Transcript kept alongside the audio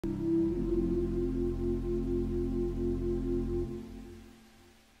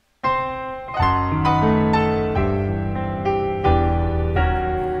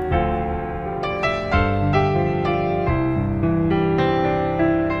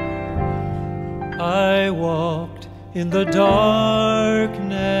I walked in the darkness,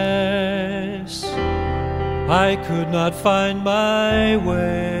 I could not find my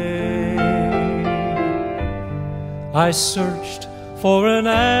way. I searched for an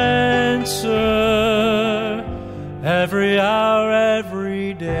answer every hour,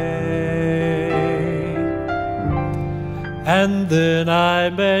 every day. And then I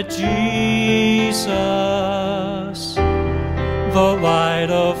met Jesus, the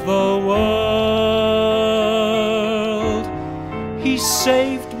light of the world. He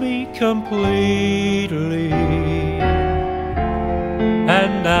saved me completely,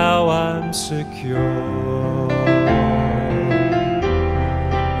 and now I'm secure.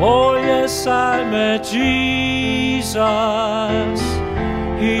 Oh yes, I met Jesus.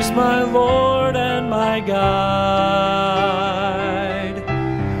 He's my Lord and my guide.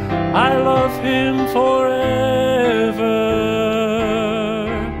 I love Him forever.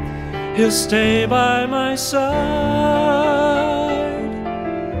 He'll stay by my side.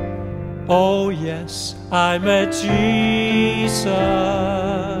 Oh yes, I met Jesus,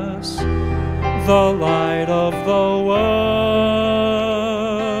 the light of the world,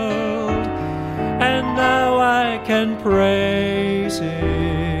 and now I can praise Him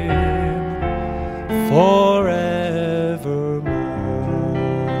forevermore.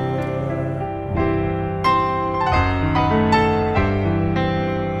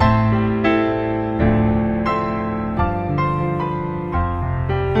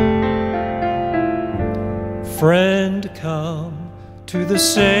 Friend, come to the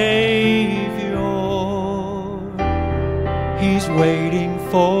Savior. He's waiting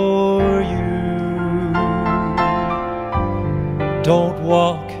for you. Don't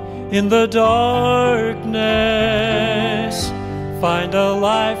walk in the darkness. Find a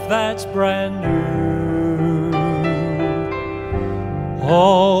life that's brand new.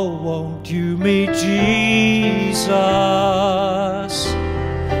 Oh, won't you meet Jesus,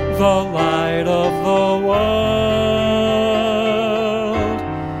 the light of the world,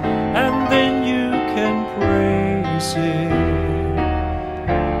 and then you can praise Him,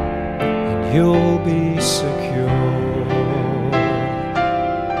 and you'll be secure.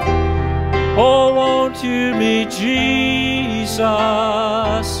 Oh, won't you meet Jesus?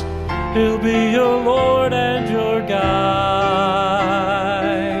 He'll be your Lord and your guide.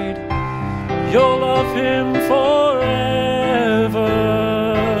 You'll love Him forever.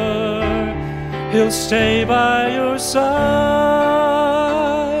 He'll stay by your side.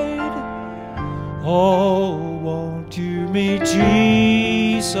 Oh, won't you meet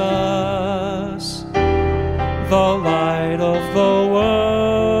Jesus, the light of the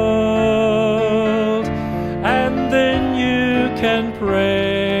world, and then you can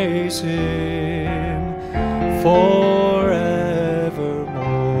praise Him forevermore.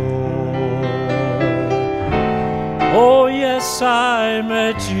 Oh yes, I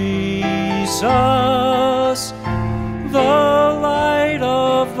met Jesus, the